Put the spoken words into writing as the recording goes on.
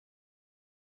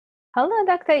Hello,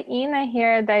 Dr. Inna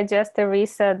here at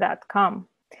digestiveresearch.com.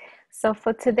 So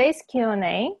for today's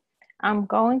Q&A, I'm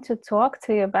going to talk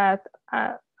to you about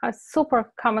a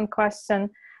super common question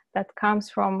that comes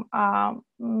from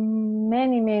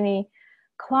many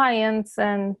clients,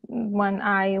 and when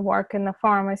I work in the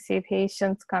pharmacy,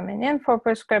 patients coming in for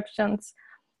prescriptions.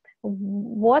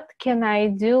 What can I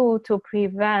do to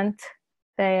prevent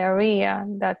diarrhea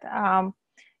that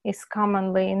is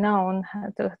commonly known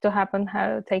to happen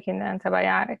taking an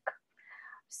antibiotic?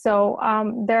 So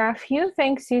there are a few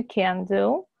things you can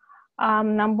do.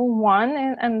 Number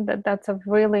one, and that's a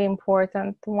really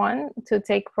important one, to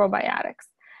take probiotics.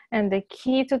 And the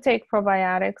key to take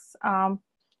probiotics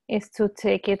is to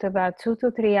take it about 2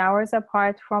 to 3 hours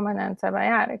apart from an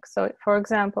antibiotic. So for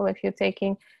example, if you're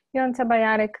taking your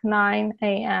antibiotic 9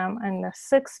 a.m. and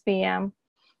 6 p.m.,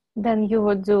 then you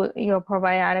would do your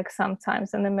probiotic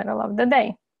sometimes in the middle of the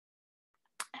day.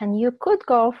 And you could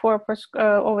go for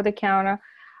over-the-counter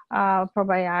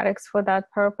probiotics for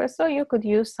that purpose, or you could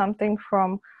use something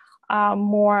from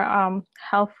more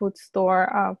health food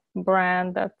store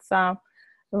brand that's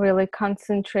really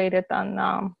concentrated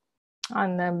on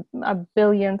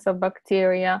billions of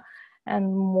bacteria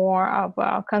and more of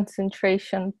a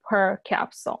concentration per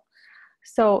capsule.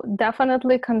 So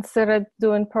definitely consider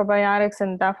doing probiotics,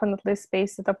 and definitely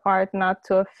space it apart not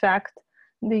to affect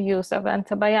the use of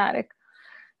antibiotic.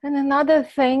 And another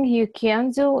thing you can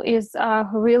do is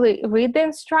really read the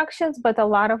instructions, but a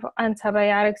lot of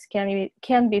antibiotics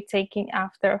can be taken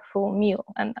after a full meal,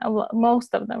 and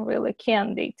most of them really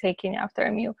can be taken after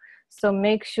a meal. So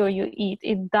make sure you eat.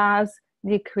 It does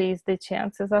decrease the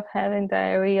chances of having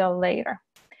diarrhea later.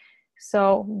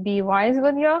 So be wise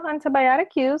with your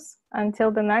antibiotic use. Until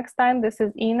the next time, this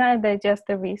is Inna at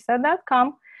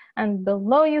digestiveresearch.com, and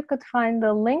below you could find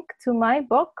the link to my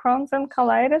book, Crohn's and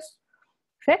Colitis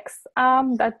Fix,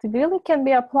 that really can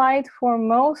be applied for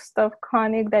most of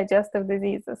chronic digestive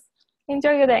diseases.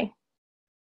 Enjoy your day.